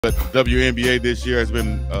But WNBA this year has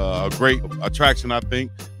been a great attraction, I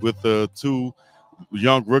think, with the two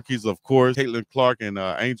young rookies, of course, Caitlin Clark and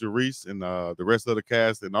Angel Reese, and the rest of the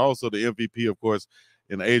cast, and also the MVP, of course,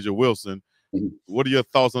 in Asia Wilson. What are your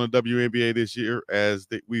thoughts on the WNBA this year, as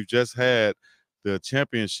we've just had the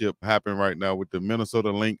championship happen right now with the Minnesota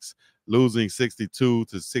Lynx losing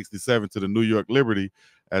 62-67 to the New York Liberty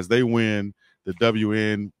as they win the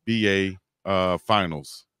WNBA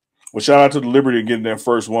finals? Well, shout out to the Liberty getting their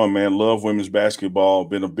first one, man. Love women's basketball.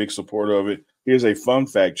 Been a big supporter of it. Here's a fun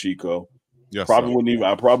fact, Chico. Yes, I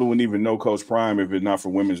probably wouldn't even know Coach Prime if it's not for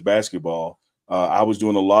women's basketball. I was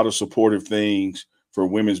doing a lot of supportive things for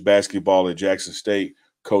women's basketball at Jackson State.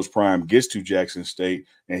 Coach Prime gets to Jackson State,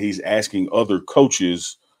 and he's asking other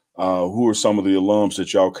coaches who are some of the alums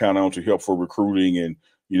that y'all count on to help for recruiting and,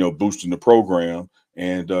 boosting the program.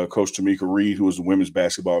 And Coach Tamika Reed, who was the women's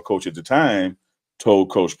basketball coach at the time,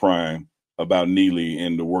 told Coach Prime about Neely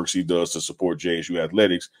and the works he does to support JSU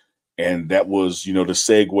athletics. And that was, the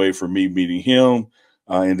segue for me meeting him.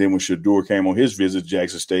 And then when Shador came on his visit to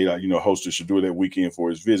Jackson State, I, hosted Shador that weekend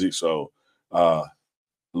for his visit. So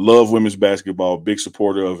love women's basketball, big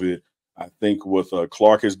supporter of it. I think what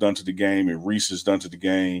Clark has done to the game and Reese has done to the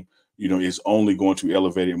game, is only going to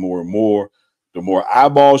elevate it more and more. The more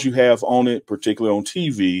eyeballs you have on it, particularly on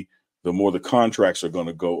TV, the more the contracts are going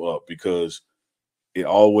to go up, because it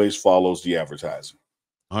always follows the advertising.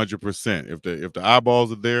 100%. If the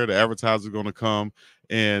eyeballs are there, the advertisers are going to come.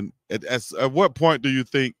 And at what point do you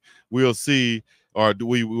think we'll see, or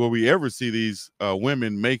will we ever see these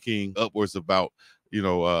women making upwards about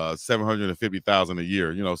 $750,000 a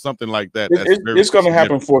year? Something like that. It's going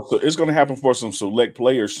to happen for some select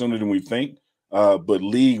players sooner than we think. But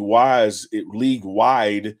league wide,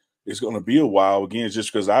 it's going to be a while again,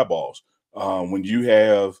 just because eyeballs. When you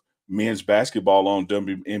have men's basketball on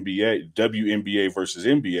WNBA versus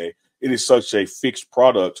NBA, it is such a fixed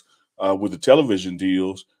product with the television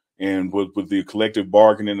deals and with the collective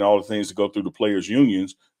bargaining and all the things that go through the players'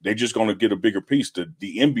 unions. They're just going to get a bigger piece. The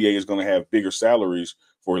NBA is going to have bigger salaries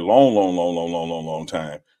for a long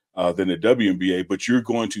time than the WNBA. But you're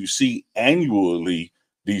going to see annually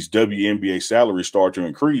these WNBA salaries start to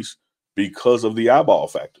increase because of the eyeball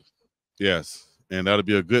factor. Yes. And that'll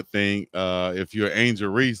be a good thing. If you're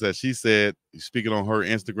Angel Reese, that she said, speaking on her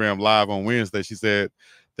Instagram Live on Wednesday, she said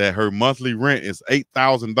that her monthly rent is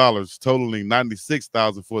 $8,000, totaling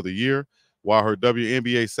 $96,000 for the year, while her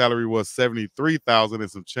WNBA salary was $73,000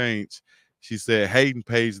 and some change. She said Hayden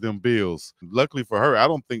pays them bills. Luckily for her, I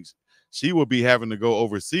don't think she will be having to go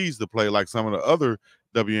overseas to play like some of the other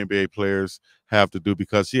WNBA players have to do,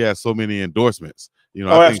 because she has so many endorsements.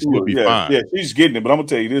 I think she'll be fine. Yeah, she's getting it. But I'm gonna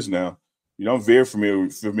tell you this now. I'm very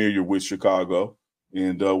familiar with Chicago,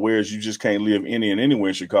 and whereas you just can't live anywhere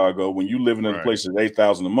in Chicago, when you living in a place that's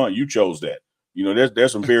 $8,000 a month, you chose that.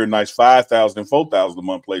 There's some very nice $5,000 and $4,000 a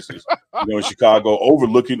month places, in Chicago,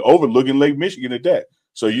 overlooking Lake Michigan at that.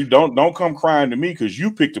 So you don't come crying to me because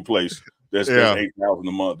you picked a place that's $8,000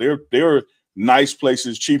 a month. There are nice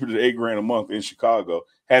places cheaper than $8,000 a month in Chicago.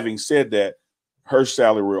 Having said that, her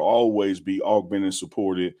salary will always be augmented and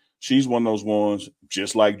supported. She's one of those ones,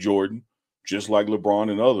 just like Jordan, just like LeBron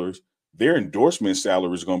and others, their endorsement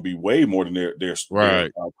salary is going to be way more than their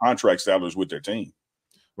contract salaries with their team.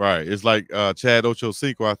 Right. It's like Chad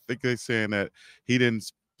Ochocinco. I think they're saying that he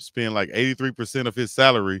didn't spend like 83% of his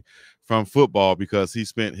salary from football because he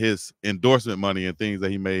spent his endorsement money and things that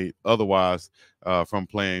he made otherwise from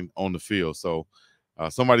playing on the field. So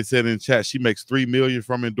somebody said in the chat she makes $3 million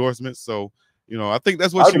from endorsements. So I think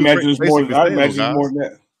that's what I'd imagine it's more than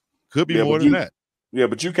that. Could be more than that. Yeah,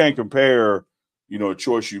 but you can't compare, a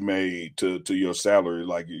choice you made to your salary.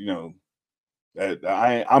 Like,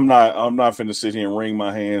 I'm not finna sit here and wring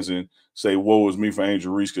my hands and say, woe is me for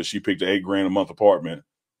Angel Reese because she picked an $8,000 a month apartment.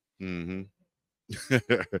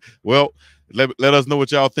 Well, let us know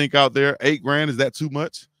what y'all think out there. $8,000, is that too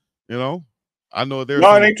much? I know there's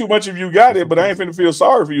it ain't too much if you got it, but I ain't finna feel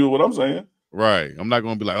sorry for you, is what I'm saying. Right. I'm not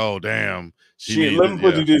gonna be like, oh damn. Let me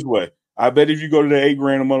put it this way. I bet if you go to the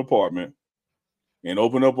 $8,000 a month apartment and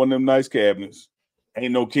open up one of them nice cabinets,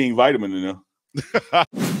 ain't no King Vitamin in there.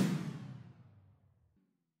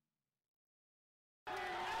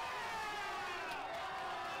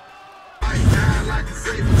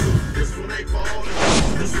 This one ain't for all the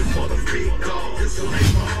dogs. This one for the big dogs. This one ain't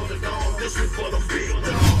for all the dogs.